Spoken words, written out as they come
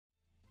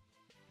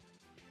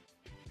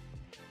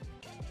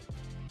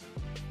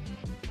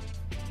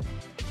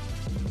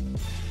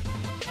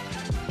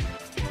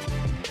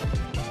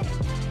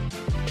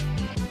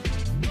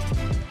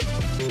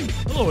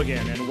Hello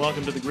again, and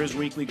welcome to the Grizz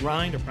Weekly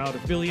Grind, a proud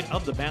affiliate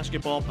of the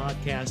Basketball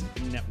Podcast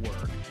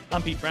Network.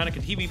 I'm Pete Franick, a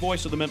TV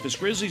voice of the Memphis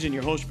Grizzlies, and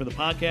your host for the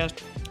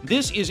podcast.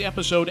 This is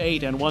episode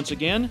 8, and once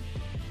again,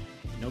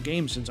 no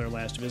games since our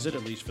last visit,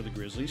 at least for the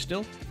Grizzlies.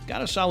 Still,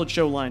 got a solid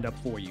show lined up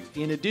for you.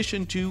 In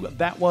addition to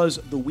That Was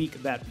the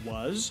Week That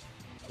Was,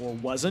 or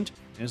wasn't,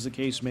 as the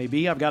case may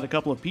be, I've got a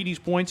couple of Petey's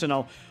points, and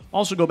I'll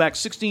also go back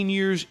 16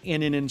 years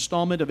in an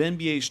installment of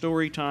NBA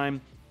Story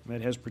Time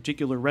that has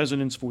particular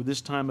resonance for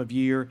this time of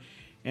year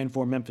and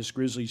for Memphis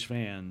Grizzlies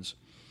fans.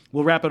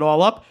 We'll wrap it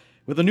all up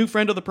with a new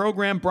friend of the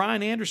program,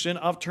 Brian Anderson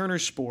of Turner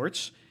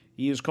Sports.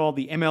 He has called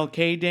the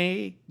MLK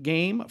Day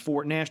game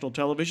for national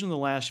television the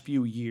last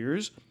few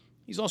years.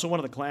 He's also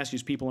one of the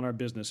classiest people in our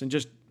business and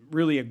just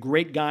really a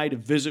great guy to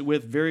visit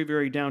with, very,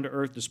 very down to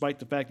earth, despite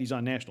the fact he's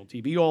on national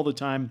TV all the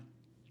time.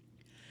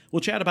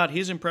 We'll chat about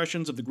his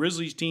impressions of the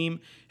Grizzlies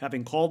team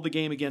having called the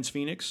game against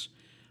Phoenix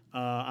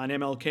on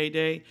MLK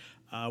Day.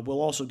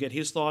 We'll also get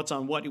his thoughts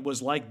on what it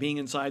was like being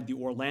inside the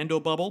Orlando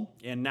bubble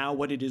and now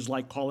what it is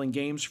like calling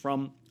games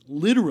from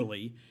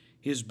literally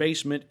his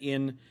basement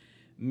in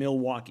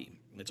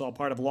Milwaukee. It's all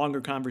part of a longer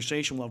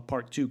conversation. We'll have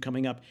part 2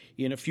 coming up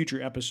in a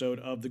future episode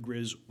of the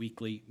Grizz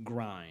Weekly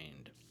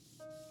Grind.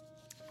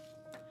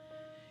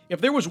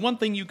 If there was one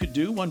thing you could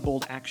do, one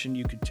bold action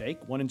you could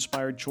take, one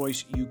inspired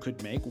choice you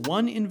could make,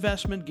 one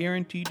investment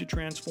guaranteed to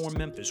transform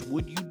Memphis,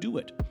 would you do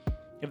it?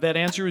 If that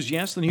answer is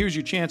yes, then here's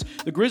your chance.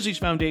 The Grizzlies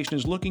Foundation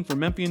is looking for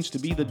Memphians to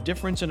be the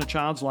difference in a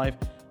child's life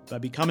by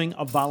becoming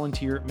a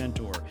volunteer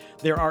mentor.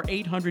 There are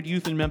 800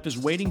 youth in Memphis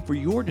waiting for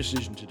your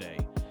decision today.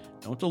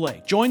 Don't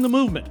delay. Join the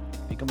movement.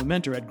 Become a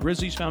mentor at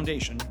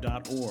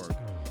grizzliesfoundation.org.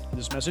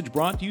 This message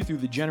brought to you through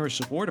the generous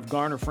support of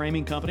Garner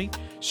Framing Company,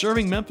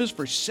 serving Memphis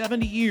for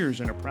 70 years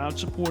and a proud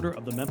supporter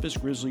of the Memphis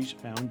Grizzlies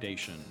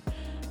Foundation.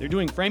 They're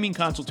doing framing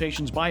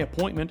consultations by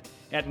appointment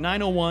at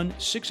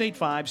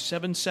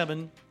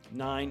 901-685-7796.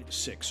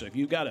 So if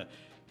you've got a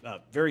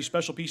very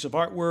special piece of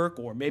artwork,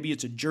 or maybe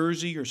it's a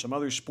jersey or some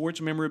other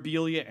sports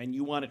memorabilia and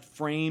you want it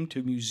framed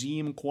to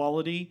museum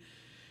quality,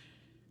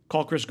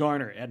 call Chris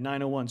Garner at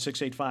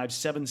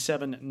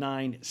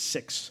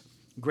 901-685-7796.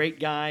 Great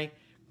guy,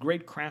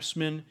 great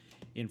craftsman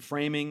in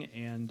framing,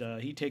 and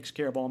he takes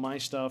care of all my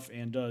stuff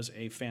and does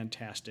a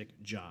fantastic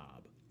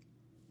job.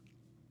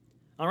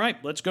 All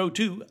right, let's go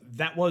to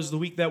That Was the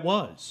Week That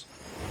Was.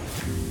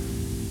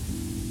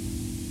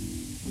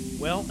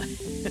 Well,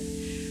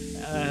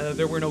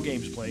 there were no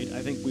games played.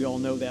 I think we all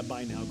know that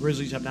by now.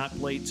 Grizzlies have not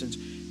played since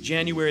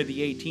January the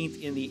 18th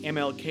in the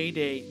MLK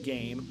Day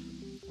game.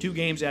 2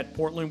 games at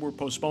Portland were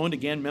postponed.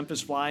 Again,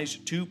 Memphis flies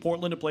to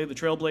Portland to play the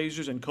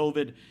Trailblazers, and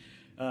COVID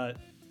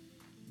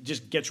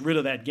just gets rid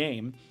of that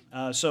game.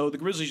 So the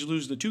Grizzlies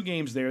lose the 2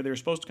 games there. They're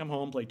supposed to come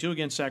home, play 2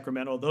 against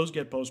Sacramento. Those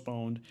get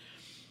postponed.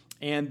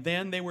 And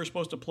then they were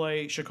supposed to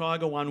play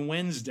Chicago on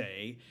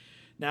Wednesday.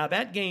 Now,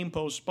 that game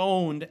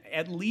postponed,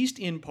 at least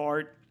in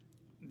part,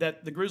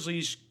 that the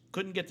Grizzlies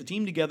couldn't get the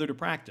team together to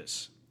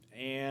practice.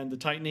 And the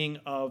tightening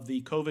of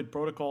the COVID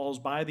protocols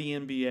by the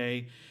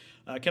NBA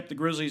kept the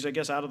Grizzlies, I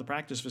guess, out of the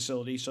practice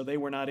facility, so they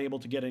were not able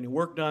to get any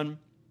work done.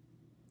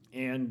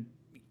 And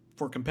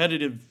for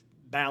competitive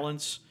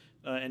balance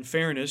and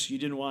fairness, you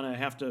didn't want to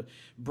have to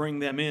bring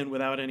them in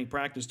without any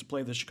practice to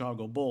play the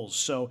Chicago Bulls.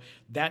 So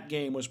that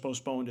game was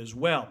postponed as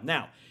well.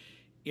 Now,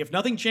 if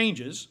nothing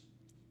changes,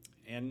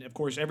 and, of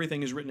course,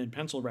 everything is written in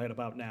pencil right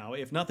about now.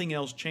 If nothing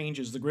else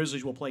changes, the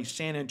Grizzlies will play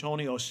San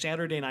Antonio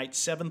Saturday night,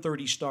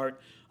 7:30 start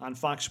on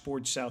Fox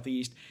Sports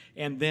Southeast,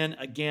 and then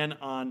again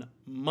on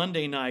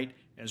Monday night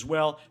as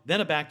well.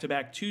 Then a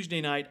back-to-back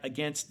Tuesday night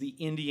against the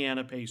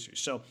Indiana Pacers.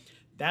 So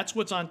that's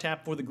what's on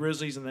tap for the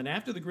Grizzlies. And then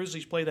after the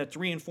Grizzlies play that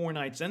 3 and 4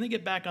 nights, then they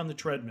get back on the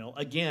treadmill,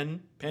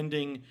 again,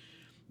 pending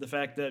the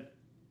fact that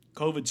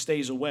COVID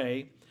stays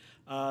away.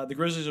 The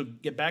Grizzlies will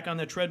get back on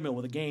that treadmill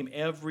with a game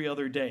every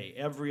other day.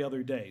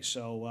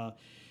 So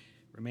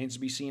remains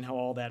to be seen how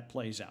all that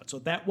plays out. So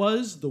that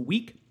was the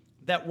week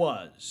that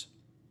was.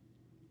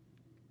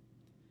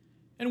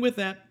 And with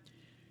that,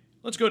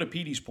 let's go to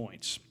Petey's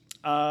points.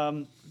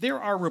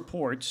 There are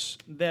reports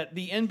that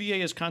the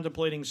NBA is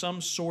contemplating some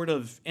sort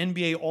of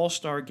NBA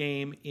All-Star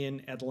game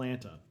in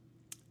Atlanta.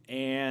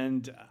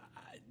 And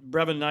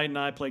Brevin Knight and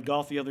I played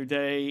golf the other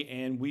day,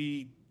 and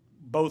we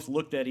both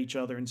looked at each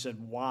other and said,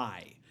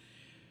 why?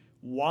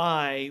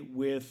 Why,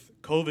 with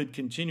COVID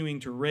continuing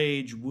to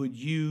rage, would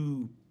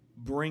you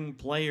bring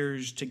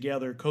players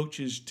together,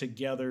 coaches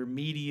together,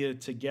 media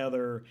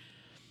together?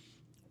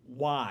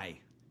 Why?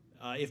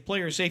 If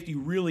player safety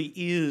really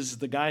is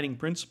the guiding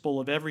principle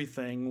of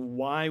everything,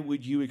 why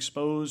would you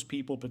expose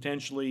people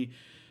potentially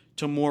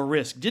to more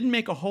risk? Didn't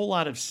make a whole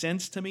lot of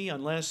sense to me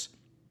unless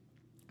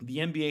the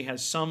NBA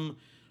has some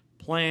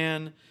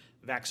plan,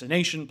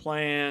 vaccination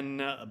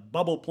plan, a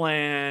bubble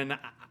plan,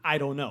 I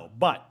don't know.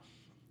 But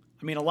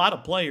I mean, a lot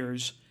of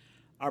players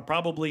are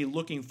probably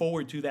looking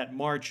forward to that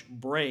March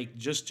break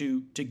just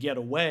to get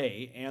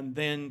away, and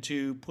then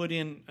to put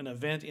in an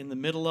event in the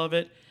middle of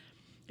it.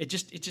 It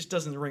just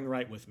doesn't ring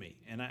right with me,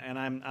 and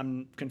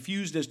I'm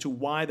confused as to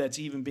why that's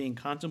even being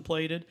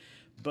contemplated,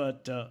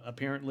 but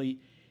apparently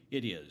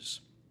it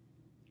is.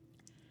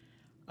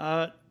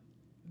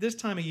 This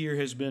time of year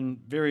has been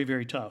very,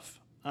 very tough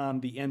on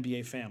the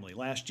NBA family.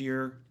 Last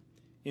year,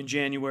 in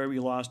January, we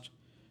lost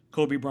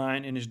Kobe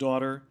Bryant and his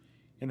daughter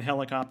in the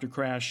helicopter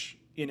crash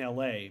in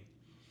LA.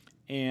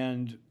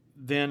 And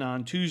then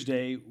on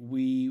Tuesday,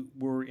 we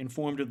were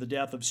informed of the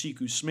death of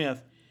Siku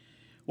Smith,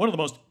 one of the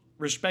most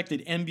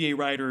respected NBA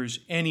writers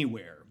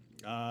anywhere.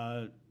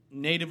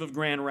 Native of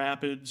Grand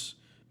Rapids,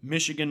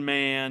 Michigan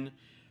man,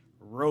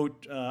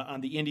 wrote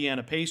on the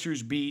Indiana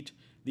Pacers beat,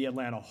 the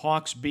Atlanta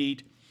Hawks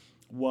beat,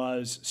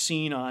 was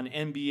seen on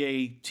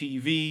NBA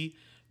TV,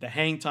 the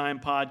Hang Time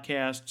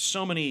podcast,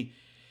 so many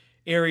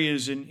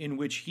areas in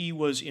which he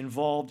was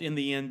involved in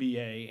the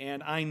NBA.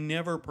 And I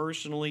never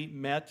personally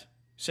met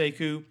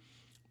Sekou,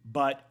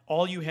 but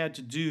all you had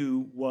to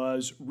do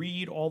was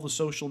read all the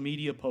social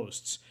media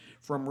posts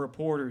from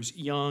reporters,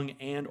 young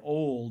and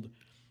old,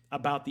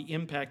 about the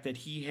impact that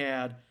he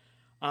had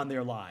on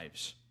their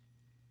lives.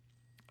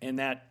 And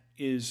that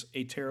is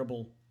a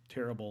terrible,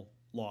 terrible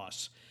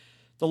loss.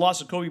 The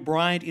loss of Kobe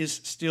Bryant is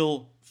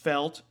still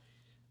felt.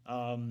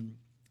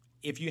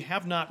 If you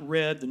have not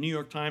read the New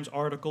York Times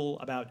article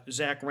about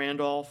Zach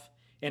Randolph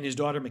and his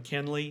daughter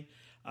McKinley,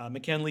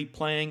 McKinley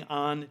playing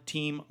on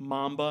Team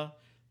Mamba,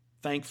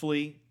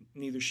 thankfully,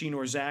 neither she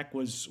nor Zach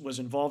was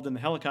involved in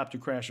the helicopter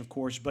crash, of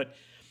course, but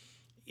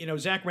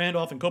Zach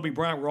Randolph and Kobe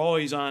Bryant were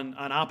always on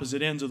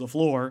opposite ends of the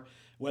floor,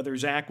 whether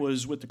Zach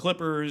was with the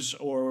Clippers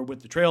or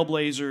with the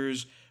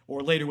Trailblazers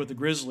or later with the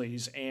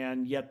Grizzlies,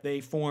 and yet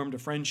they formed a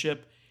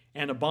friendship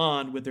and a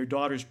bond with their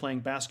daughters playing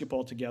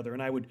basketball together.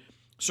 And I would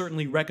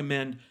certainly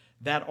recommend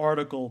that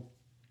article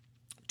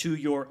to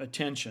your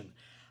attention.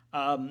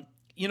 To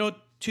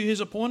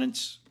his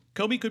opponents,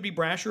 Kobe could be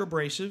brash or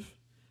abrasive,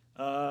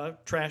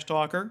 trash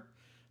talker,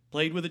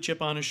 played with a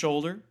chip on his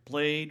shoulder,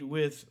 played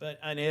with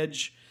an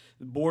edge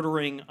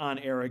bordering on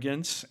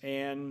arrogance.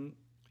 And,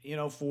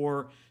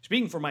 for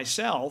speaking for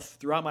myself,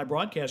 throughout my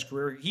broadcast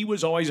career, he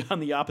was always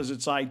on the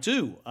opposite side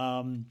too.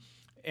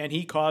 And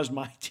he caused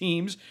my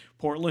teams,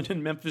 Portland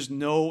and Memphis,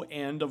 no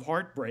end of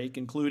heartbreak,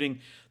 including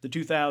the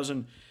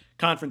 2000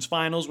 conference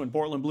finals when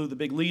Portland blew the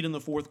big lead in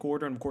the fourth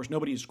quarter. And, of course,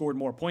 nobody has scored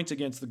more points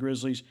against the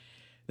Grizzlies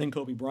than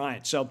Kobe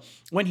Bryant. So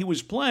when he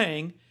was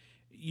playing,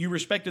 you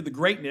respected the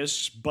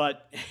greatness,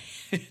 but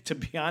to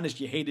be honest,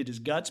 you hated his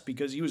guts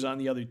because he was on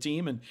the other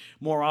team, and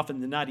more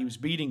often than not, he was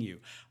beating you.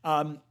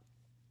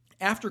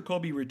 After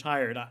Kobe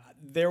retired,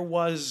 there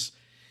was,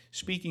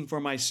 speaking for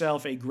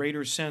myself, a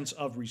greater sense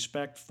of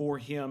respect for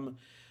him.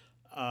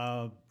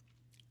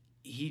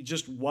 He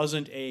just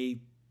wasn't a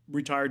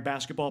retired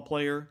basketball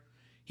player.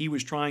 He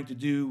was trying to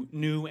do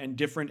new and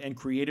different and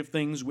creative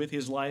things with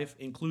his life,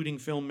 including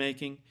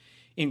filmmaking,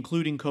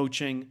 including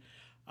coaching.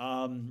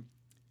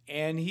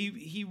 And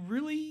he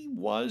really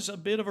was a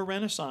bit of a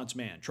Renaissance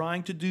man,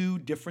 trying to do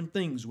different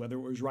things, whether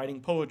it was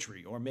writing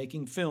poetry or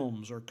making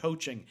films or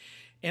coaching.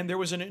 And there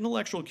was an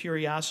intellectual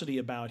curiosity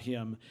about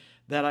him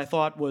that I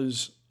thought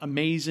was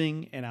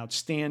amazing and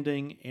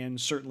outstanding and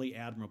certainly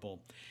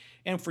admirable.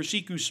 And for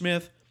Siku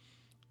Smith,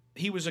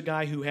 he was a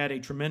guy who had a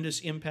tremendous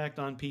impact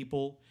on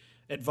people,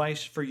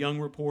 advice for young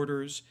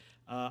reporters.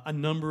 A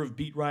number of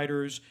beat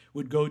writers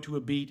would go to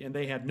a beat and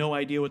they had no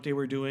idea what they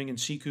were doing, and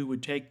Siku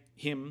would take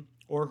him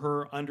or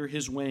her under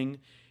his wing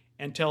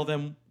and tell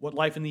them what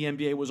life in the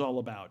NBA was all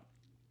about.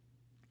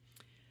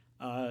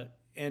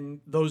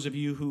 And those of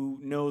you who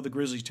know the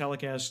Grizzlies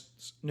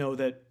telecasts know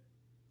that,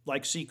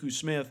 like Siku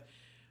Smith,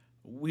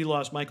 we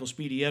lost Michael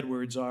Speedy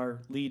Edwards,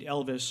 our lead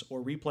Elvis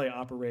or replay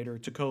operator,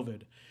 to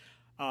COVID.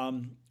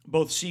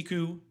 Both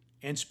Siku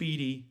and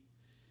Speedy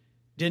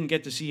didn't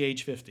get to see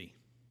age 50.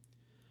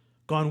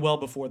 Gone well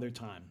before their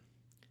time.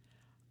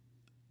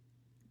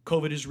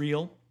 COVID is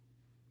real.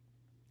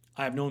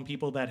 I have known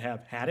people that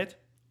have had it.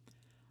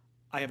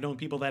 I have known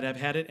people that have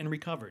had it and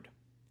recovered.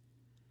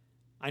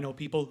 I know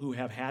people who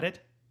have had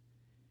it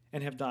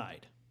and have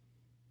died.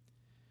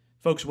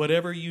 Folks,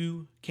 whatever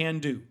you can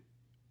do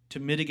to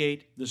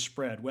mitigate the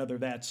spread, whether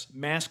that's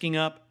masking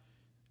up,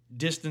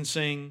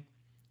 distancing,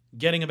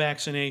 getting a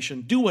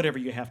vaccination, do whatever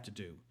you have to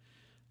do.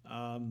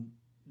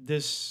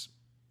 This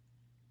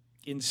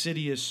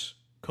insidious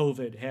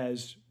COVID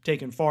has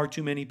taken far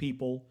too many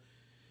people,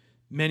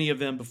 many of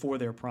them before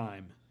their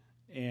prime.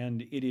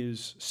 And it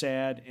is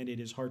sad and it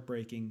is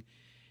heartbreaking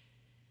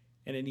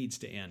and it needs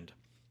to end.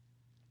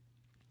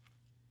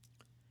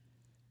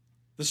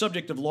 The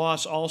subject of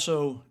loss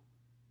also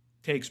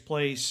takes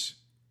place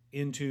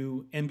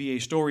into NBA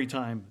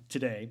Storytime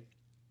today.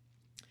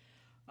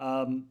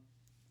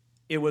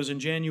 It was in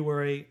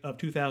January of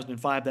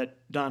 2005 that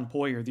Don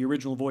Poyer, the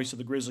original voice of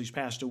the Grizzlies,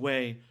 passed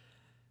away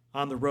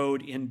on the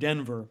road in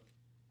Denver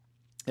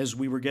as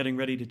we were getting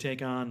ready to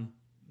take on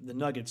the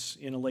Nuggets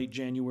in a late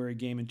January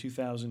game in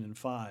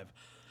 2005.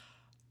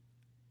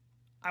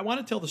 I want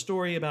to tell the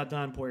story about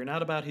Don Poyer,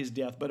 not about his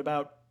death, but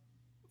about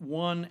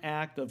one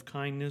act of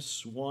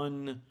kindness,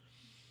 one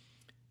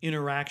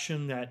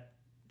interaction that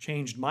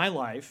changed my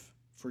life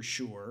for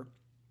sure.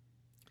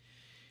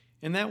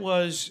 And that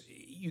was,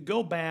 you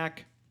go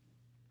back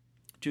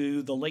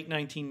to the late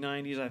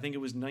 1990s. I think it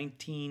was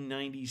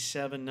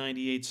 1997,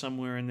 98,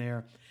 somewhere in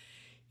there.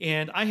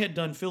 And I had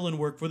done fill-in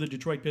work for the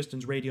Detroit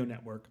Pistons radio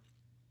network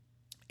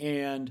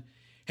and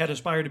had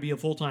aspired to be a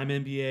full-time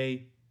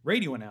NBA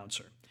radio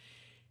announcer.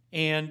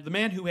 And the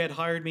man who had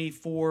hired me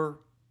for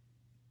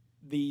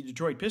the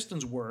Detroit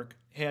Pistons work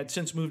had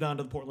since moved on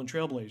to the Portland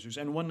Trail Blazers.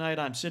 And one night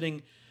I'm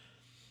sitting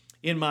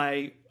in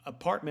my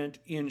apartment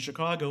in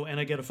Chicago and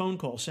I get a phone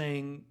call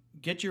saying,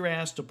 "Get your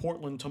ass to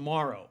Portland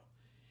tomorrow."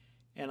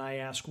 And I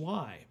ask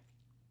why.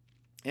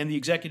 And the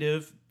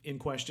executive in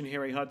question,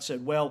 Harry Hutt,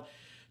 said, "Well,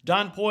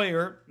 Don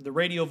Poyer, the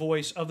radio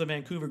voice of the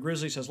Vancouver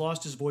Grizzlies, has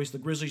lost his voice. The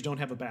Grizzlies don't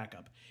have a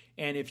backup.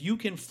 And if you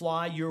can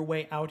fly your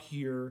way out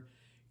here,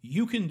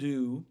 you can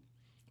do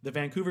the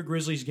Vancouver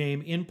Grizzlies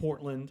game in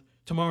Portland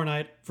tomorrow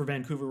night for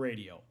Vancouver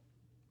radio."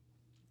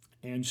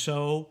 And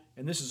so,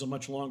 and this is a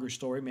much longer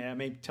story, I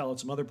may tell at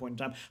some other point in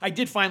time, I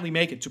did finally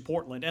make it to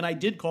Portland, and I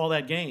did call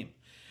that game.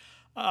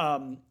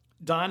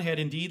 Don had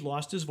indeed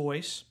lost his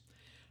voice,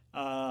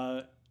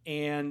 but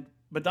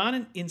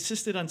Don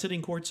insisted on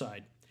sitting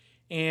courtside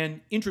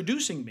and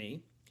introducing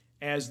me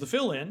as the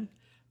fill-in,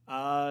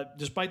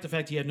 despite the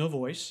fact he had no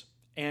voice,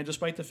 and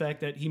despite the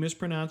fact that he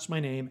mispronounced my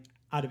name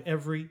out of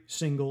every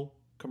single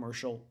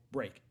commercial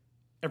break,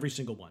 every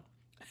single one.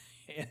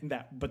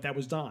 But that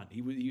was Don.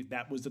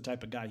 That was the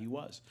type of guy he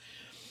was.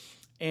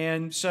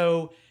 And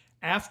so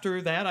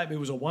after that, it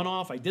was a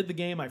one-off. I did the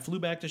game. I flew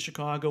back to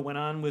Chicago, went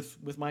on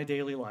with my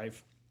daily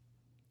life.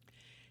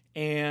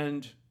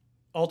 And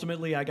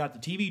ultimately, I got the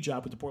TV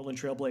job with the Portland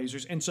Trail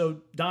Blazers. And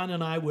so Don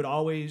and I would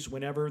always,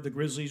 whenever the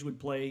Grizzlies would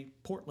play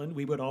Portland,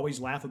 we would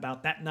always laugh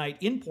about that night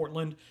in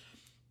Portland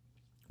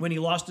when he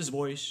lost his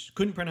voice,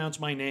 couldn't pronounce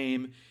my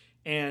name,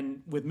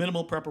 and with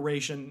minimal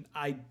preparation,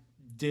 I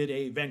did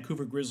a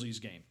Vancouver Grizzlies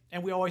game.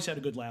 And we always had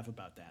a good laugh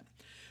about that.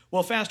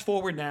 Well, fast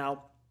forward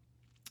now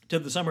to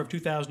the summer of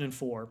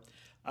 2004.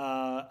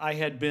 I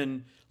had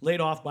been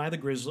laid off by the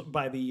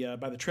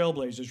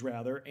Trailblazers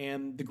rather,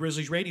 and the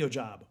Grizzlies radio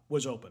job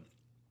was open,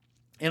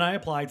 and I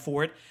applied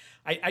for it.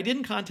 I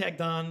didn't contact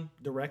Don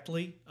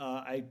directly.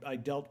 I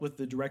dealt with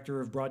the director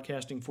of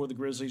broadcasting for the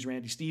Grizzlies,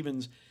 Randy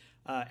Stevens,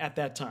 at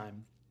that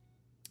time,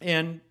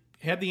 and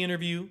had the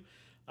interview.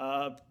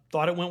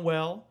 Thought it went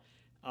well.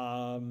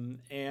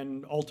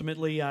 And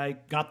ultimately, I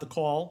got the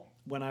call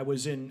when I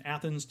was in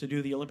Athens to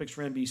do the Olympics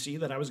for NBC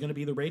that I was going to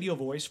be the radio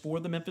voice for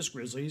the Memphis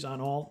Grizzlies on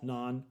all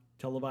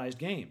non-televised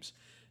games.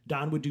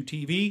 Don would do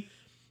TV,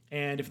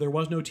 and if there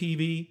was no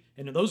TV,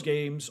 and in those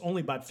games,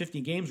 only about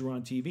 50 games were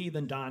on TV,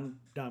 then Don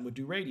would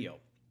do radio.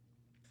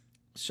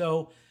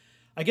 So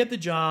I get the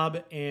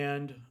job,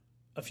 and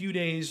a few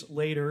days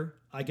later,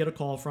 I get a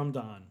call from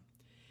Don.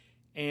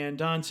 And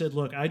Don said,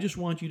 "Look, I just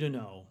want you to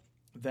know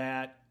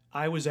that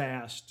I was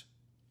asked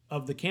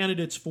of the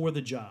candidates for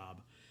the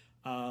job,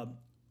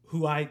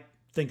 who I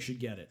think should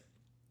get it."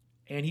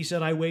 And he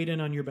said, "I weighed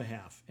in on your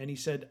behalf." And he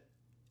said,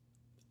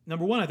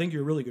 "Number one, I think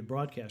you're a really good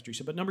broadcaster." He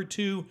said, "But number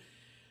two,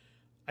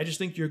 I just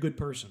think you're a good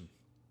person.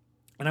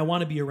 And I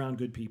want to be around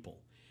good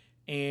people."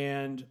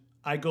 And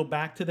I go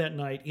back to that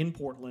night in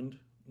Portland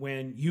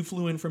when you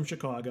flew in from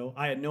Chicago.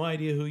 I had no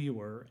idea who you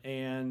were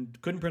and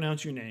couldn't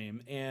pronounce your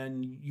name.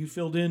 And you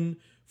filled in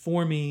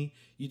for me.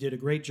 You did a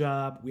great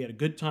job. We had a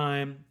good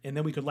time. And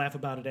then we could laugh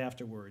about it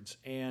afterwards.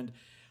 And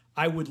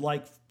I would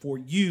like for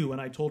you,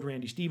 and I told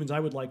Randy Stevens, I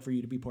would like for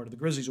you to be part of the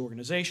Grizzlies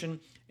organization.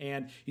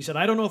 And he said,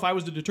 "I don't know if I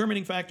was the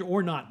determining factor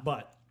or not,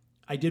 but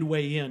I did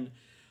weigh in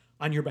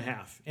on your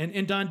behalf."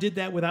 And Don did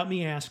that without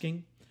me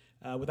asking,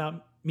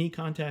 without me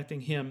contacting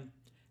him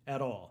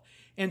at all.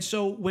 And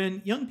so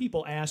when young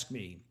people ask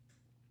me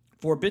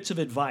for bits of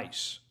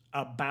advice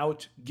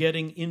about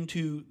getting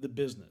into the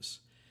business,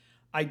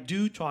 I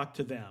do talk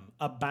to them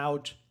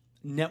about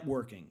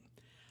networking.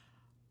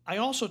 I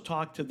also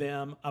talk to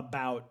them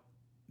about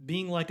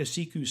being like a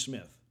C.Q.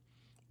 Smith,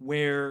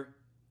 where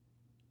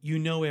you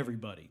know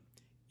everybody,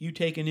 you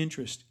take an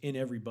interest in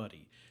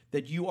everybody,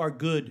 that you are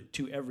good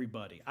to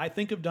everybody. I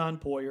think of Don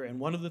Poyer, and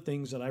one of the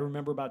things that I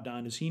remember about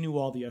Don is he knew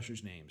all the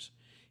ushers' names.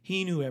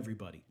 He knew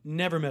everybody,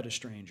 never met a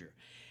stranger.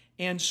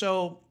 And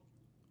so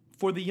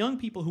for the young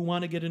people who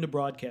want to get into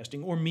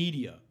broadcasting or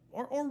media,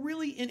 or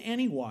really in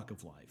any walk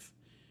of life,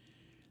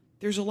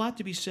 there's a lot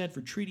to be said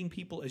for treating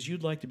people as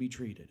you'd like to be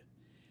treated.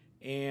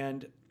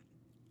 And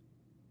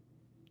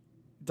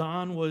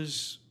Don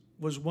was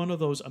one of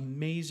those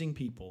amazing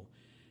people.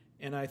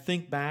 And I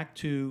think back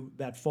to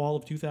that fall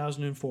of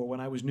 2004 when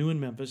I was new in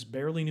Memphis,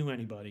 barely knew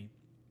anybody.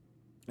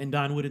 And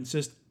Don would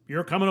insist,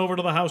 "You're coming over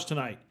to the house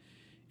tonight."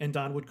 And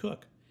Don would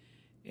cook.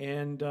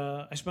 And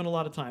I spent a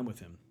lot of time with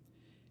him.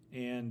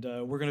 And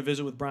we're going to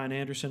visit with Brian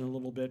Anderson in a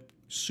little bit.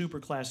 Super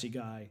classy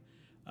guy.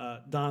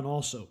 Don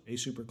also a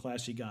super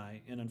classy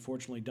guy. And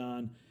unfortunately,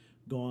 Don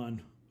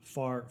gone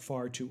far,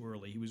 far too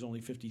early. He was only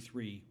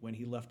 53 when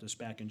he left us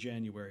back in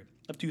January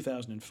of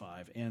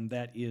 2005. And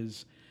that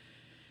is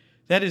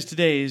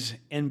today's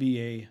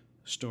NBA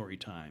story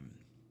time.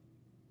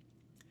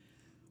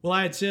 Well,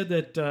 I had said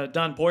that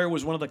Don Poyer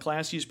was one of the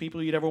classiest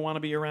people you'd ever want to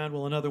be around.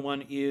 Well, another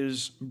one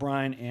is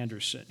Brian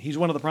Anderson. He's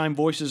one of the prime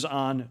voices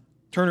on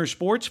Turner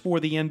Sports for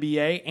the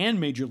NBA and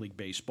Major League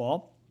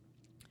Baseball.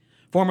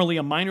 Formerly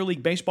a minor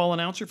league baseball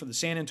announcer for the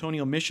San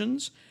Antonio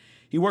Missions.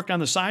 He worked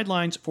on the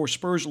sidelines for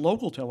Spurs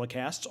local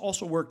telecasts,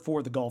 also worked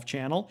for the Golf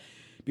Channel.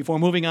 Before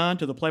moving on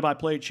to the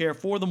play-by-play chair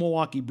for the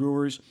Milwaukee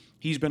Brewers,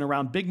 he's been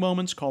around big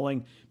moments,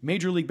 calling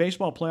Major League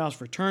Baseball playoffs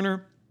for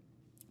Turner,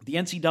 the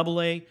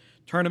NCAA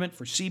tournament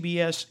for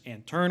CBS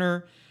and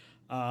Turner.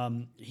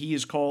 He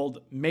has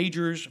called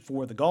majors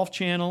for the Golf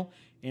Channel,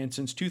 and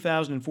since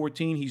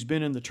 2014, he's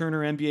been in the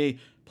Turner NBA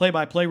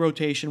play-by-play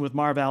rotation with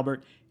Marv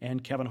Albert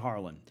and Kevin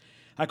Harlan.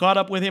 I caught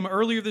up with him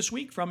earlier this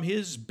week from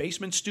his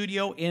basement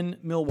studio in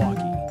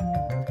Milwaukee.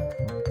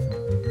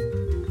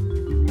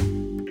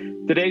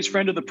 Today's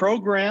friend of the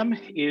program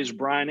is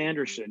Brian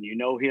Anderson. You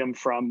know him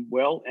from,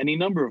 well, any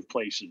number of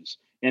places.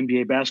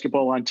 NBA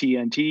basketball on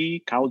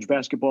TNT, college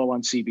basketball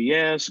on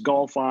CBS,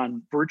 golf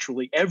on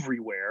virtually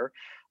everywhere,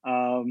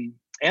 and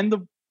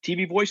the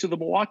TV voice of the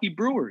Milwaukee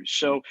Brewers.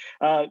 So,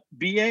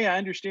 BA, I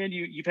understand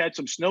you've had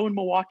some snow in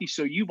Milwaukee,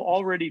 so you've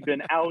already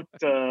been out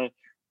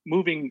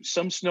moving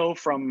some snow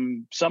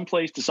from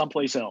someplace to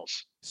someplace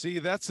else. See,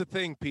 that's the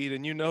thing, Pete,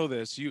 and you know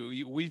this.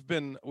 We've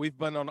been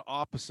on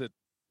opposite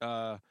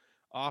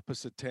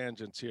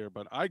tangents here,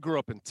 but I grew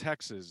up in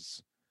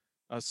Texas,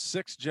 a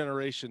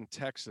sixth-generation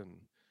Texan.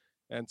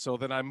 And so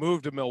then I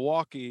moved to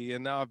Milwaukee,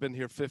 and now I've been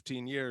here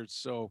 15 years.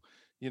 So,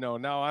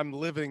 now I'm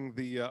living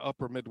the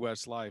upper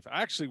Midwest life.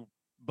 Actually,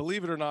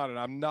 believe it or not, and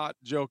I'm not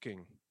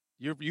joking,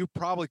 you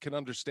probably can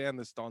understand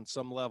this on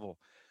some level.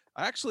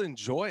 I actually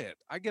enjoy it.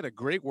 I get a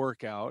great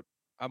workout.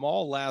 I'm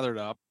all lathered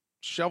up,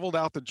 shoveled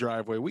out the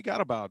driveway. We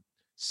got about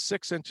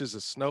 6 inches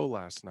of snow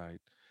last night.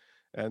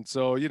 And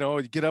so, you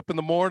get up in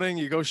the morning,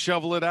 you go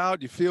shovel it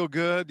out, you feel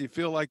good, you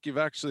feel like you've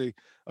actually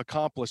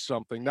accomplished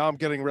something. Now I'm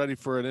getting ready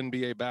for an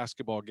NBA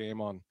basketball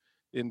game on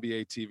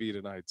NBA TV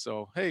tonight.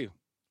 So, hey,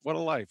 what a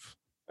life.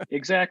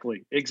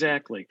 Exactly.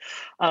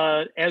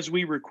 As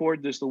we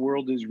record this, the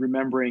world is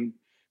remembering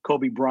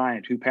Kobe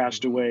Bryant, who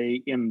passed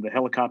away in the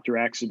helicopter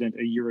accident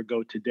a year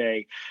ago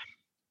today.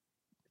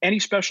 Any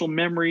special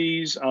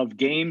memories of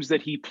games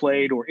that he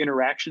played or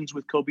interactions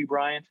with Kobe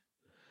Bryant?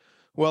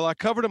 Well, I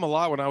covered him a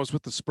lot when I was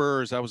with the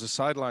Spurs. I was a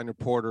sideline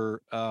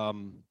reporter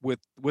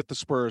with the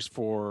Spurs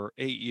for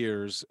 8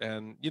 years,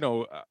 and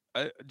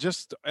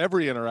just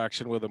every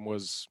interaction with him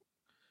was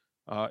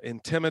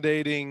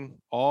intimidating,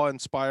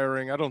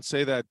 awe-inspiring. I don't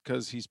say that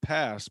because he's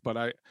passed,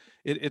 but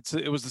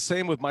it was the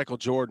same with Michael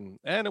Jordan,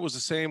 and it was the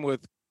same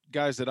with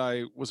guys that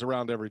I was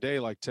around every day,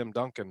 like Tim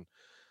Duncan.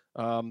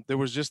 There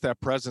was just that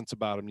presence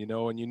about him,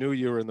 and you knew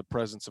you were in the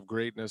presence of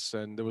greatness,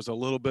 and there was a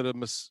little bit of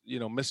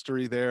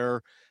mystery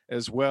there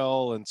as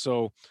well. And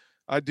so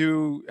I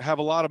do have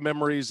a lot of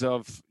memories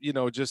of,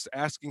 just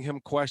asking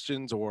him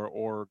questions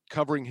or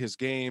covering his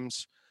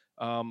games.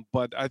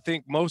 But I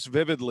think most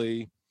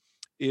vividly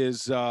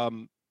is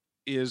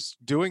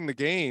doing the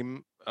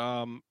game.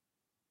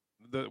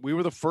 We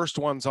were the first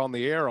ones on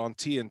the air on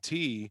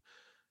TNT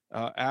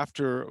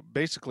after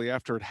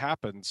it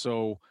happened.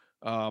 So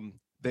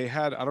they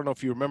had, I don't know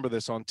if you remember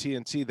this, on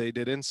TNT, they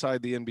did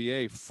Inside the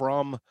NBA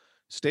from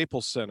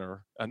Staples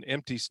Center, an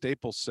empty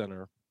Staples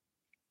Center.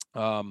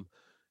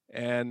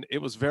 And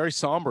it was very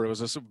somber. It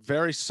was a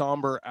very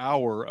somber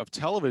hour of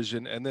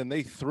television. And then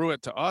they threw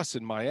it to us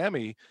in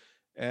Miami.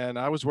 And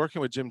I was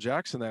working with Jim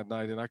Jackson that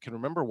night. And I can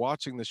remember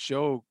watching the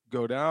show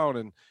go down.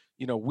 And,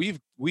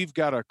 we've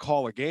got to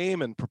call a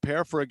game and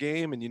prepare for a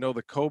game. And,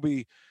 the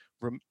Kobe,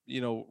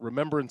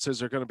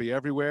 remembrances are going to be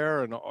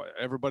everywhere, and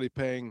everybody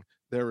paying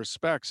their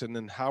respects. And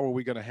then how are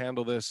we going to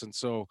handle this? And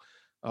so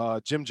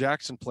Jim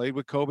Jackson played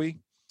with Kobe.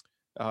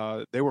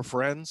 They were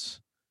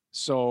friends.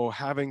 So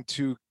having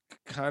to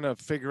kind of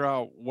figure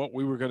out what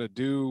we were going to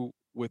do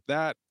with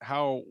that,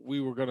 how we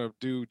were going to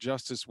do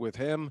justice with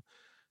him,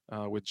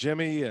 with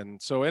Jimmy.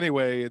 And so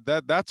anyway,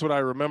 that's what I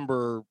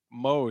remember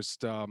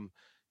most,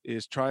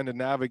 is trying to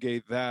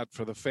navigate that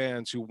for the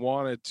fans who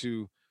wanted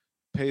to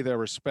pay their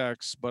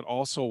respects, but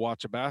also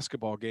watch a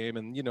basketball game.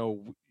 And,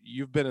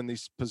 you've been in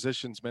these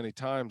positions many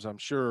times, I'm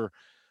sure.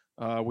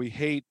 We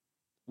hate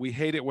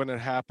it when it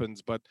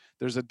happens, but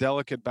there's a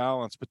delicate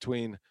balance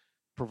between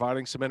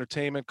providing some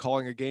entertainment,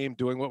 calling a game,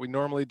 doing what we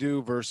normally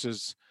do,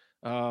 versus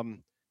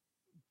kind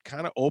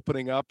of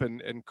opening up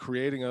and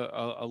creating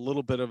a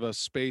little bit of a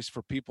space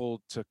for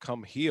people to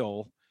come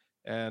heal.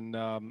 And,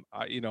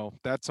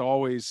 that's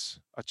always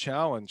a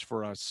challenge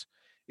for us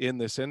in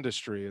this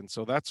industry. And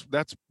so that's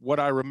what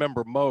I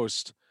remember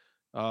most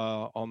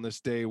on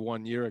this day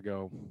 1 year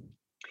ago.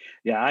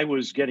 Yeah, I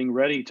was getting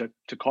ready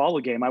to call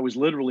a game. I was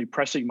literally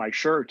pressing my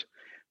shirt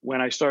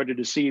when I started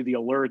to see the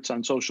alerts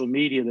on social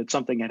media that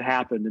something had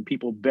happened and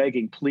people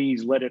begging,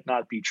 please let it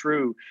not be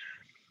true.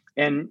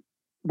 And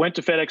went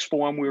to FedEx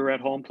Forum. We were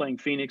at home playing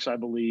Phoenix, I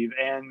believe,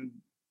 and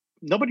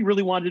nobody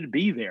really wanted to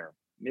be there.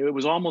 It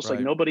was almost like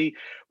nobody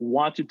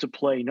wanted to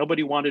play,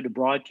 nobody wanted to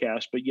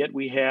broadcast, but yet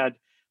we had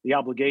the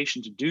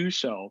obligation to do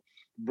so.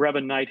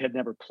 Brevin Knight had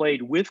never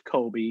played with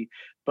Kobe,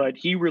 but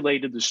he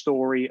related the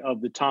story of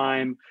the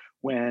time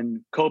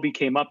when Kobe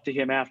came up to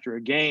him after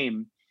a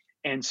game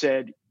and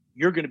said,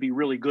 "You're going to be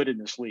really good in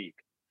this league."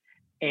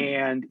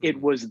 And it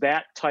Mhm. was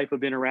that type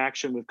of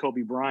interaction with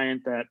Kobe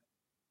Bryant that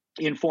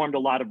informed a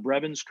lot of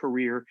Brevin's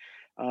career.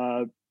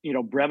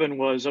 Brevin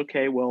was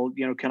okay. Well,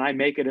 can I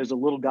make it as a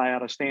little guy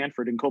out of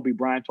Stanford? And Kobe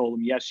Bryant told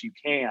him, yes, you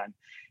can.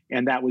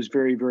 And that was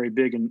very, very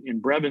big in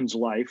Brevin's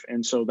life.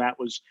 And so that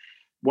was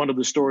one of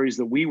the stories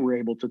that we were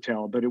able to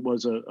tell. But it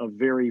was a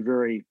very,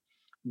 very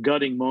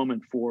gutting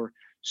moment for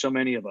so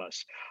many of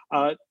us.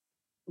 A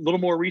little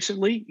more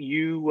recently,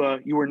 you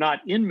were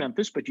not in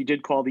Memphis, but you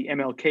did call the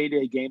MLK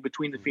Day game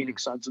between the Mhm.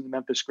 Phoenix Suns and the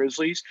Memphis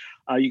Grizzlies.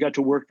 You got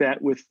to work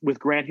that with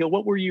Grant Hill.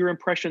 What were your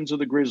impressions of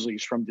the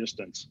Grizzlies from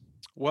distance?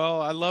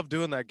 Well, I love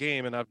doing that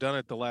game, and I've done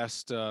it the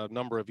last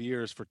number of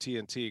years for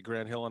TNT.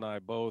 Grant Hill and I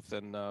both,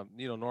 and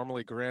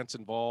normally Grant's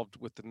involved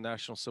with the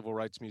National Civil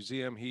Rights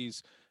Museum.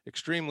 He's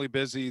extremely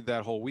busy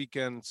that whole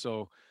weekend,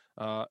 so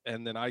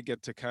and then I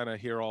get to kind of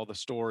hear all the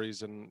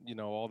stories and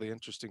all the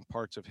interesting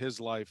parts of his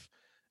life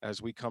as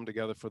we come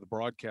together for the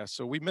broadcast.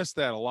 So we miss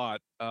that a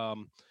lot,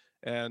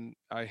 and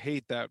I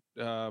hate that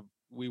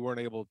we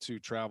weren't able to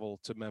travel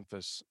to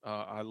Memphis.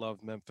 I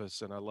love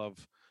Memphis, and I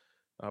love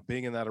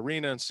being in that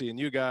arena and seeing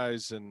you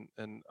guys and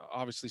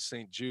obviously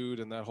St. Jude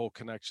and that whole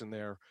connection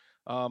there.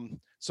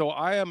 So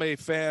I am a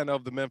fan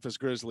of the Memphis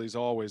Grizzlies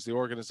always, the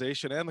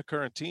organization and the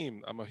current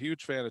team. I'm a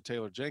huge fan of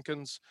Taylor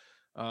Jenkins.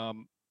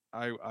 Um,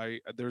 I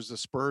there's a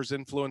Spurs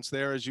influence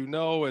there, as you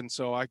know, and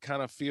so I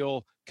kind of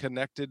feel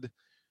connected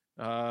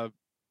uh,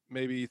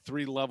 maybe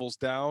 3 levels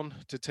down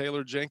to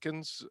Taylor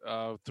Jenkins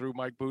through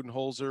Mike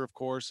Budenholzer, of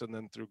course, and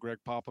then through Greg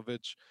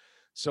Popovich.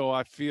 So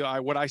I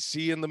feel what I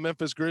see in the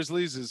Memphis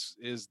Grizzlies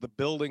is the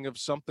building of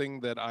something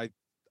that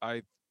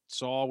I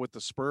saw with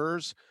the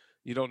Spurs.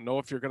 You don't know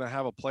if you're going to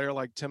have a player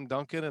like Tim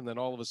Duncan, and then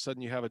all of a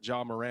sudden you have a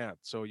Ja Morant.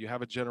 So you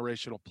have a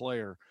generational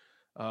player,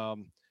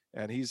 um,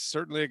 and he's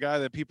certainly a guy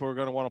that people are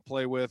going to want to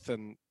play with.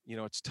 And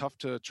it's tough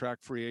to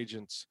attract free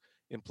agents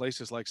in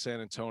places like San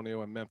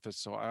Antonio and Memphis.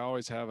 So I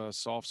always have a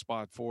soft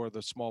spot for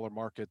the smaller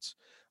markets.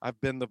 I've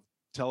been the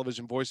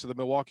television voice of the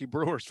Milwaukee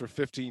Brewers for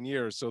 15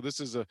 years. So this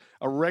is a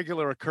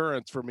regular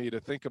occurrence for me to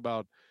think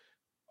about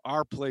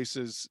our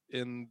places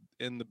in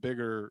the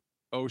bigger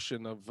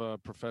ocean of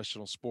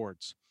professional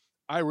sports.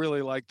 I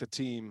really like the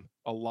team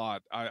a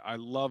lot. I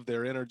love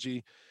their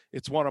energy.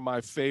 It's one of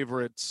my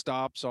favorite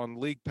stops on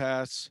League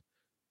Pass,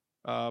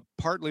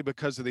 partly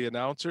because of the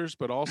announcers,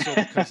 but also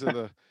because of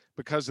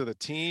the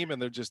team,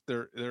 and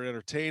they're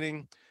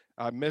entertaining.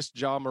 I missed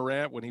John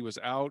Morant when he was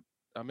out.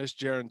 I missed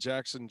Jaren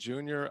Jackson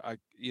Jr.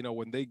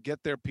 When they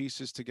get their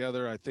pieces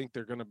together, I think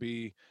they're going to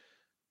be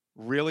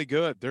really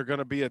good. They're going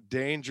to be a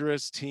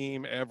dangerous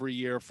team every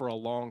year for a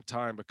long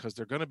time because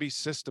they're going to be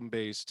system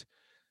based.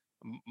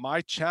 My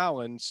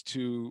challenge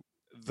to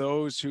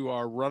those who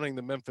are running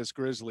the Memphis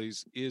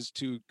Grizzlies is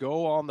to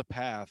go on the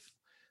path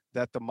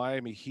that the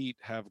Miami Heat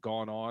have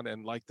gone on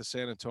and like the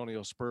San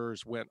Antonio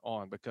Spurs went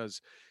on,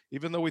 because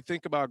even though we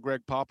think about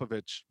Greg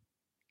Popovich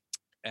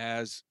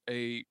as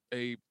a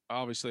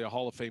obviously a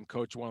Hall of Fame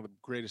coach, one of the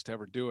greatest to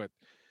ever do it,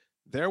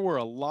 there were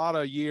a lot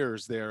of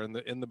years there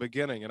in the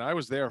beginning, and I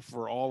was there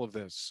for all of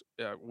this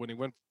when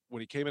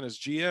he came in as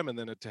GM and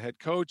then to head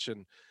coach.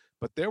 And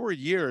but there were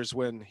years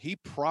when he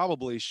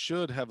probably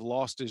should have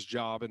lost his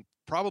job and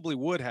probably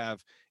would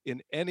have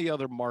in any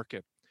other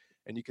market.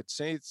 And you could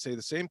say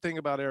the same thing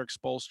about Eric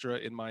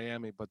Spoelstra in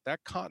Miami, but that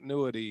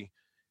continuity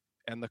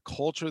and the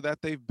culture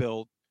that they've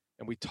built,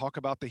 and we talk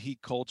about the Heat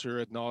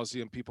culture ad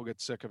nauseum, people get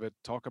sick of it.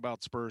 Talk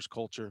about Spurs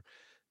culture,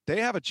 they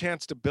have a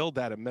chance to build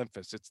that in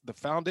Memphis. It's the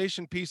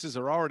foundation pieces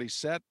are already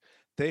set.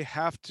 They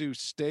have to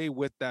stay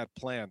with that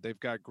plan. They've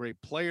got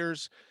great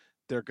players.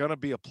 They're going to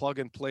be a plug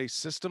and play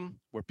system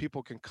where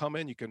people can come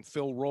in, you can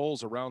fill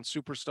roles around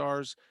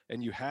superstars,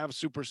 and you have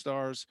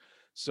superstars.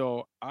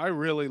 So I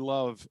really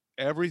love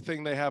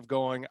everything they have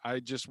going. I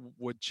just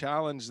would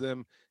challenge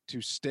them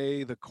to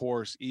stay the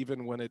course,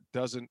 even when it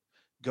doesn't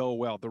go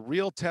well. The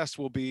real test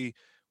will be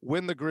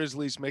when the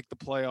Grizzlies make the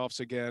playoffs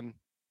again,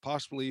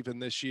 possibly even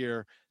this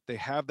year. They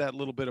have that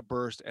little bit of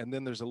burst, and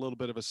then there's a little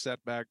bit of a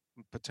setback,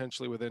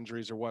 potentially with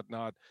injuries or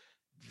whatnot.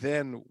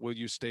 Then will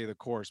you stay the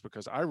course?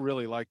 Because I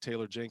really like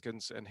Taylor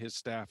Jenkins and his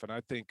staff, and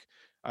I think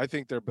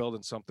they're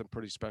building something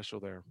pretty special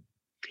there.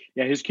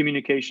 Yeah, his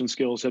communication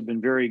skills have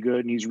been very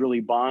good, and he's really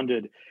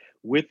bonded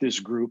with this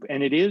group.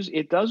 And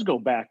it does go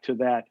back to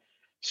that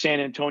San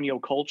Antonio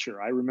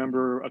culture. I Mhm.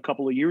 remember a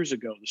couple of years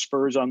ago, the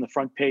Spurs on the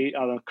front page,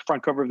 the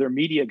front cover of their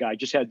media guide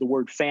just had the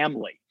word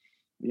family.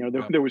 There,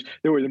 Yep.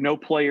 there were no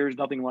players,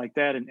 nothing like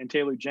that. And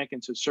Taylor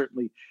Jenkins has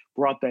certainly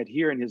brought that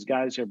here, and his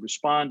guys have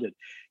responded.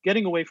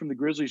 Getting away from the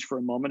Grizzlies for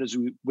a moment as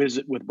we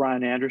visit with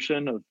Brian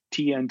Anderson of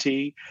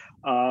TNT.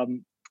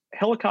 Um,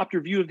 Helicopter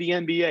view of the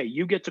NBA.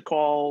 You get to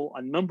call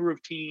a number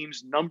of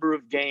teams, number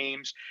of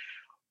games.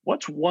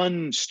 What's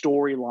one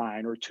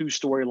storyline or two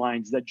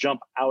storylines that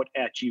jump out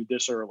at you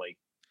this early?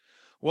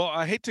 Well,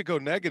 I hate to go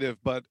negative,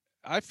 but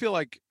I feel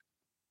like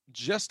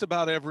just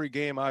about every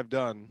game I've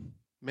done,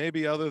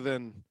 maybe other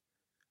than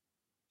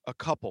a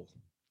couple,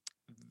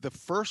 the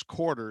first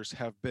quarters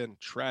have been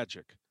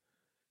tragic.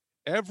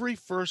 every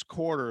first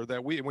quarter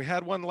that we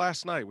had one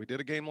last night. We did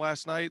a game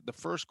last night. The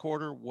first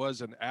quarter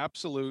was an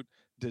absolute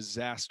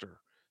disaster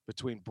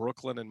between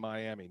Brooklyn and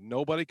Miami.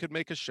 Nobody could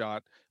make a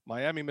shot.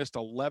 Miami missed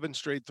 11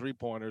 straight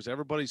three-pointers.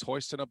 Everybody's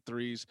hoisting up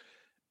threes.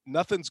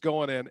 Nothing's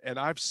going in, and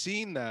I've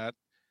seen that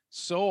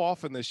so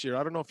often this year.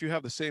 I don't know if you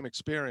have the same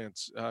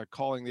experience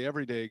calling the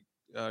everyday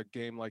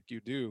game like you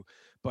do,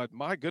 but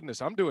my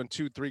goodness, I'm doing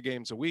 2-3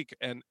 games a week,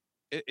 and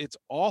it's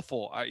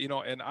awful.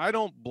 And I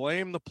don't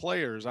blame the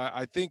players.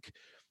 I think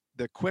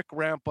the quick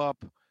ramp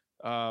up,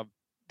 uh,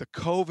 the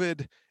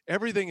COVID,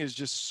 everything is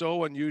just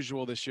so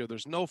unusual this year.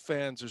 There's no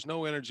fans, there's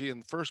no energy,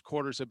 and the first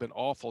quarters have been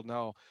awful.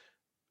 Now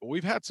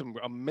we've had some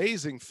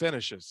amazing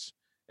finishes,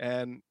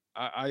 and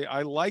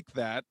I like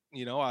that.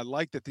 I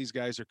like that these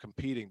guys are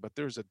competing, but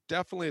there's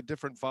definitely a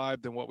different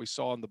vibe than what we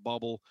saw in the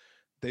bubble.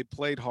 They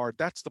played hard.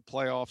 That's the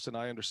playoffs, and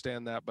I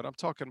understand that. But I'm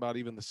talking about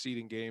even the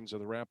seeding games or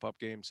the ramp up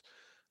games.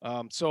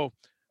 So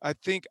I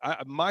think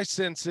my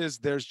sense is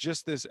there's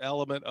just this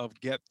element of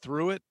get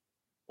through it,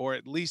 or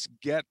at least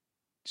get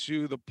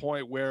to the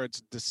point where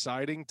it's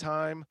deciding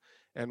time.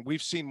 And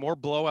we've seen more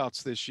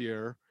blowouts this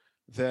year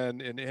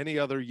than in any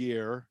other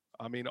year.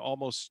 I mean,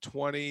 almost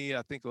 20,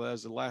 I think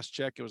as the last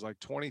check, it was like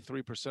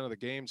 23% of the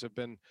games have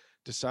been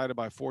decided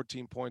by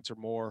 14 points or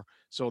more.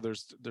 So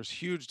there's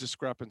huge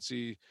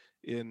discrepancy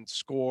in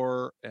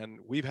score, and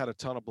we've had a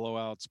ton of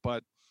blowouts.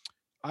 But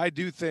I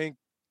do think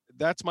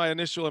that's my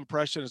initial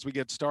impression as we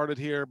get started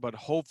here. But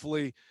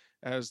hopefully,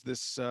 as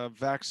this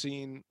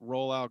vaccine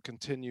rollout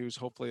continues,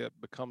 hopefully it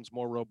becomes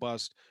more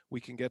robust.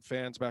 We can get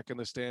fans back in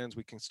the stands.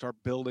 We can start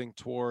building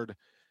toward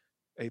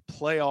a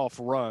playoff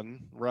run,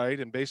 right?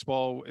 In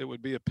baseball, it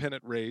would be a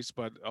pennant race,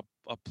 but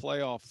a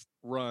playoff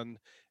run,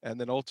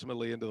 and then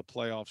ultimately into the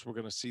playoffs, we're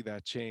going to see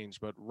that change.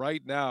 But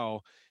right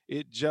now,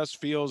 it just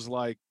feels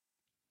like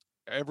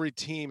every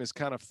team is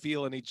kind of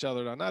feeling each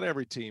other. Now, not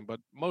every team, but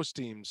most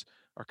teams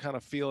are kind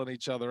of feeling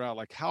each other out.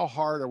 Like, how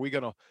hard are we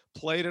going to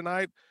play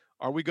tonight?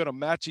 Are we going to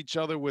match each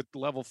other with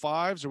level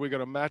fives? Or are we going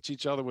to match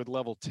each other with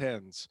level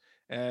tens?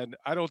 And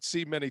I don't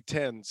see many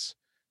tens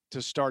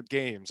to start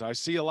games. I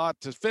see a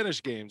lot to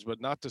finish games, but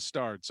not to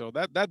start. So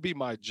that'd be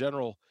my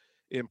general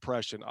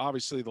impression.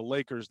 Obviously, the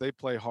Lakers, they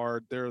play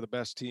hard. They're the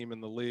best team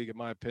in the league, in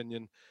my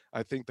opinion.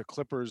 I think the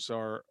Clippers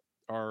are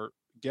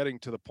getting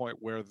to the point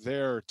where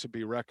they're to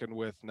be reckoned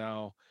with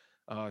now,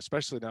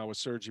 especially now with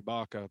Serge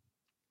Ibaka.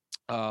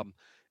 Um,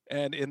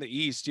 and in the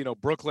East,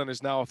 Brooklyn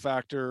is now a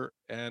factor,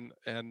 and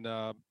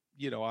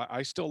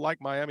I still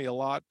like Miami a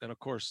lot, and of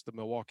course the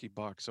Milwaukee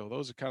Bucks. So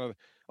those are kind of.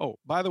 Oh,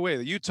 by the way,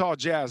 the Utah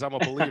Jazz, I'm a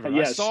believer. I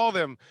Yes. saw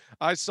them.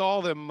 I saw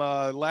them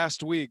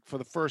last week for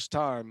the first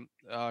time.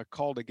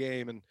 Called a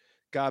game and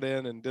got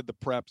in and did the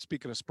prep.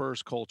 Speaking of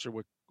Spurs culture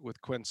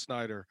with Quinn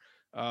Snyder,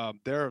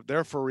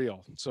 they're for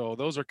real. So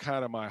those are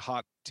kind of my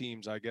hot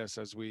teams, I guess,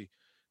 as we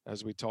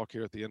talk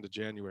here at the end of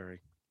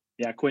January.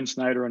 Yeah, Quinn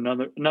Snyder,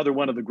 another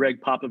one of the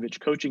Greg Popovich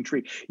coaching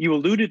tree. You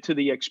alluded to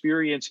the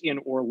experience in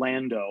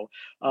Orlando.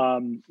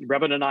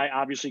 Brevin and I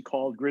obviously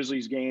called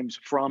Grizzlies games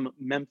from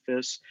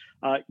Memphis.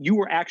 You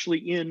were actually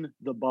in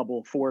the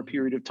bubble for a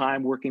period of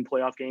time, working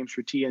playoff games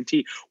for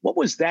TNT. What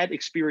was that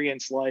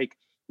experience like?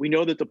 We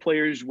know that the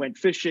players went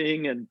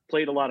fishing and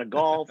played a lot of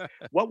golf.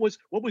 What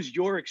was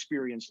your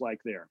experience like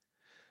there?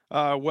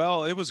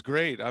 Well, it was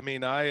great. I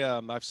mean,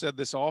 I've said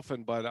this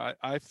often, but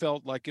I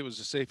felt like it was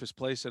the safest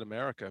place in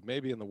America,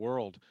 maybe in the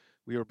world.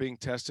 We were being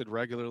tested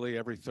regularly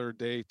every third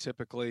day,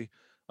 typically.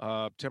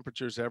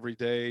 Temperatures every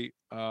day.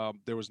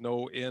 There was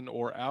no in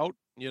or out.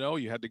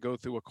 You had to go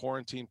through a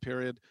quarantine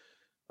period.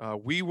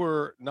 We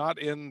were not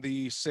in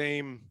the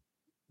same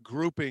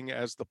grouping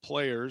as the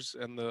players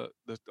and the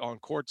on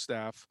court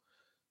staff.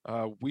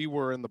 We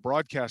were in the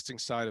broadcasting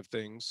side of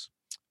things,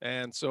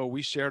 and so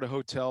we shared a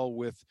hotel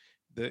with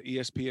the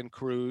ESPN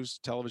crews,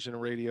 television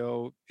and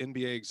radio,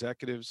 NBA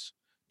executives.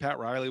 Pat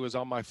Riley was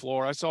on my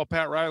floor. I saw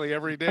Pat Riley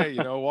every day,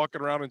 walking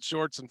around in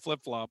shorts and flip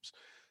flops,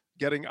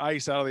 getting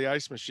ice out of the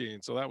ice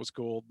machine. So that was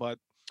cool. But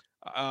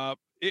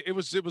it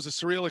was a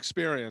surreal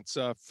experience.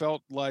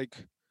 Felt like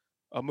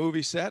a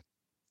movie set,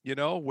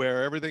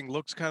 where everything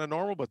looks kind of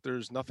normal, but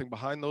there's nothing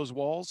behind those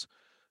walls.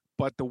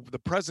 But the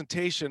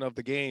presentation of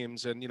the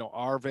games and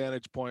our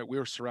vantage point, we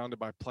were surrounded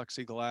by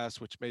plexiglass,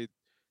 which made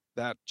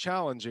that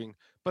challenging.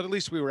 But at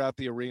least we were at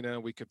the arena,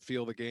 we could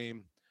feel the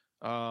game,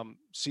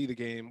 see the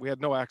game. We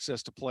had no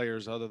access to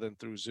players other than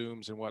through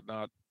Zooms and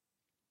whatnot.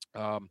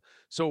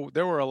 So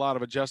there were a lot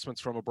of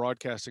adjustments from a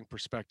broadcasting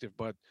perspective,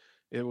 but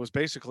it was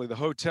basically the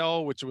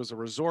hotel, which was a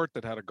resort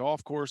that had a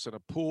golf course and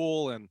a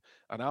pool and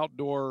an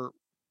outdoor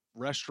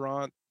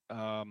restaurant,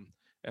 and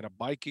a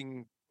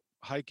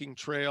hiking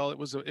trail. It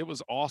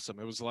was awesome.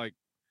 It was like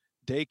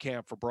day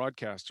camp for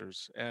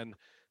broadcasters. And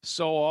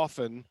so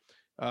often,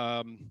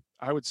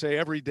 I would say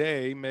every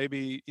day,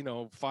 maybe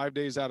 5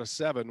 days out of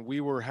 7,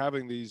 we were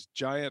having these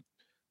giant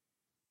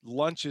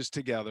lunches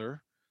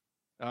together,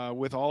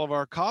 with all of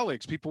our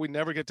colleagues, people we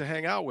never get to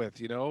hang out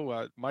with.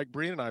 Mike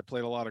Breen and I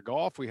played a lot of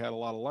golf. We had a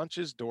lot of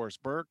lunches. Doris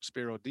Burke,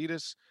 Spiro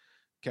Ditas,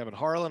 Kevin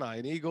Harlan,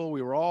 Ian Eagle.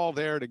 We were all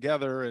there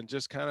together and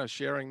just kind of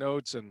sharing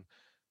notes and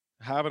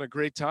having a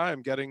great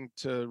time getting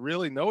to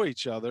really know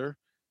each other.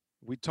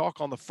 We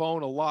talk on the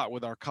phone a lot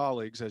with our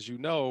colleagues, as you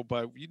know,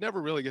 but you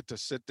never really get to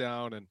sit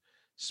down and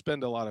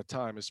spend a lot of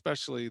time,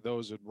 especially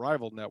those in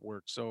rival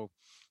networks. So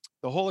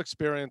the whole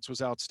experience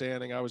was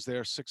outstanding. I was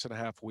there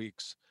 6.5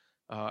 weeks.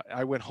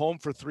 I went home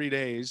for 3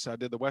 days. I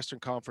did the Western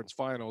Conference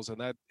Finals, and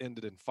that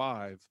ended in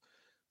 5.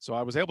 So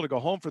I was able to go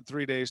home for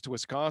 3 days to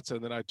Wisconsin.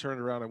 And then I turned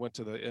around and went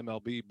to the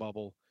MLB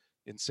bubble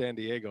in San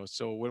Diego.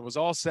 So when it was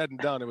all said and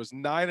done, it was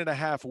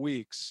 9.5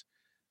 weeks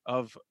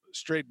of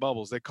straight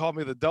bubbles. They called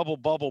me the double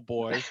bubble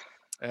boy,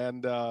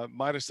 and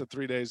minus the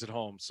 3 days at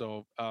home.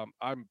 So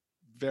I'm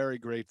very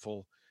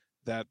grateful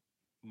that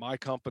my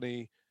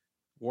company,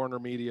 Warner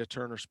Media,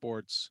 Turner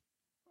Sports,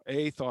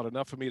 A, thought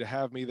enough of me to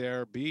have me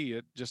there. B,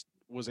 it just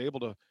was able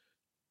to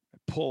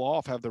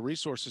have the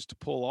resources to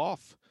pull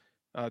off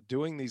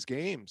doing these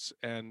games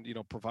and,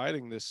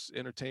 providing this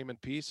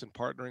entertainment piece and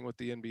partnering with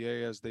the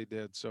NBA as they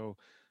did. So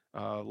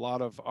a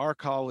lot of our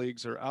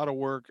colleagues are out of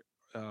work,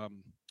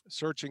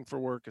 searching for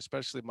work,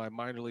 especially my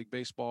minor league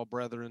baseball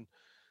brethren.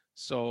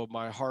 So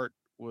my heart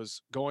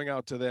was going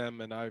out to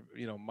them, and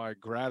my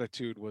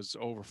gratitude was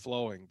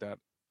overflowing that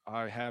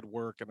I had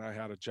work and I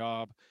had a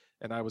job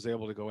and I was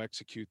able to go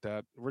execute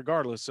that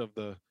regardless of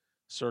the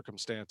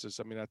circumstances.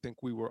 I mean, I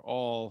think we were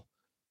all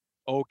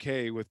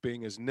okay with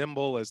being as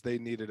nimble as they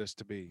needed us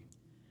to be.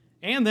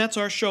 And that's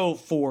our show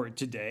for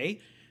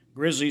today.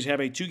 Grizzlies have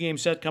a 2-game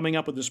set coming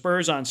up with the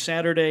Spurs on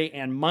Saturday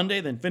and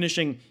Monday, then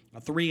finishing a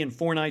 3 and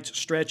 4 nights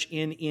stretch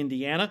in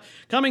Indiana.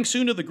 Coming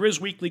soon to the Grizz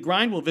Weekly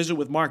Grind, we'll visit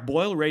with Mark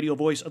Boyle, radio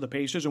voice of the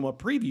Pacers, and we'll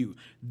preview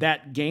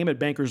that game at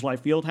Bankers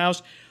Life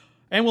Fieldhouse.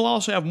 And we'll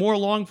also have more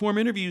long-form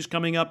interviews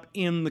coming up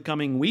in the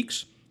coming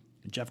weeks.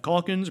 Jeff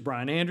Calkins,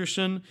 Brian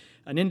Anderson,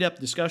 an in-depth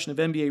discussion of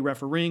NBA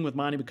refereeing with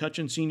Monty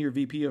McCutcheon, Senior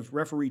VP of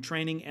Referee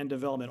Training and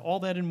Development. All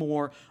that and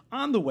more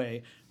on the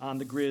way on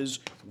the Grizz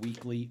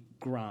Weekly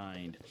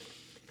Grind.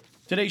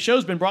 Today's show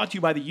has been brought to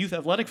you by the Youth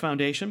Athletic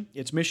Foundation.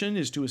 Its mission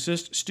is to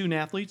assist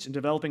student-athletes in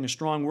developing a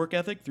strong work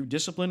ethic through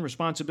discipline,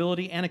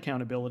 responsibility, and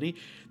accountability.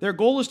 Their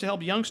goal is to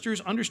help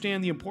youngsters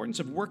understand the importance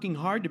of working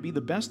hard to be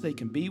the best they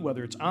can be,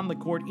 whether it's on the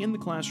court, in the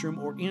classroom,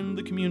 or in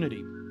the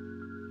community.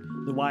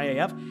 The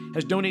YAF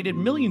has donated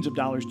millions of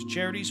dollars to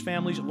charities,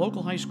 families,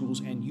 local high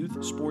schools, and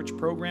youth sports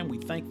program. We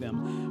thank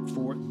them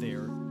for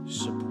their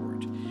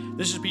support.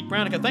 This is Pete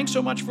Pranica. Thanks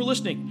so much for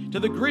listening to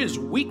the Grizz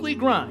Weekly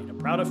Grind, a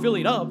proud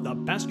affiliate of the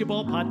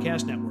Basketball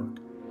Podcast Network.